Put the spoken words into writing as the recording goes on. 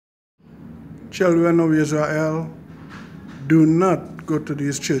Children of Israel, do not go to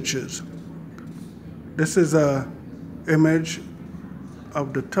these churches. This is an image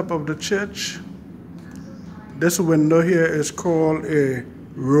of the top of the church. This window here is called a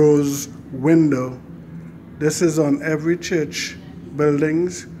rose window. This is on every church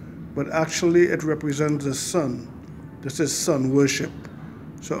buildings, but actually it represents the sun. This is sun worship.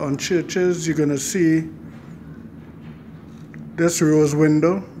 So on churches, you're going to see this rose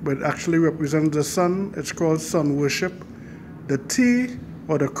window, but actually represents the sun. It's called sun worship. The T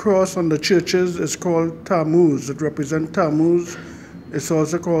or the cross on the churches is called Tammuz. It represents Tammuz. It's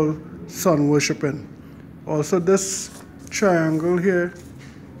also called sun worshiping. Also, this triangle here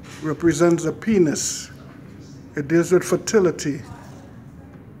represents a penis. It deals with fertility.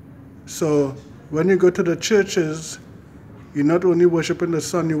 So when you go to the churches, you're not only worshiping the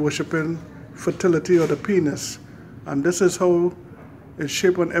sun, you're worshiping fertility or the penis. And this is how it's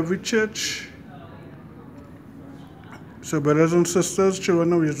shaped on every church. So brothers and sisters,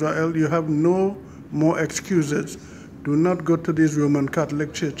 children of Israel, you have no more excuses. Do not go to these Roman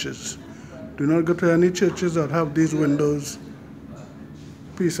Catholic churches. Do not go to any churches that have these windows.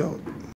 Peace out.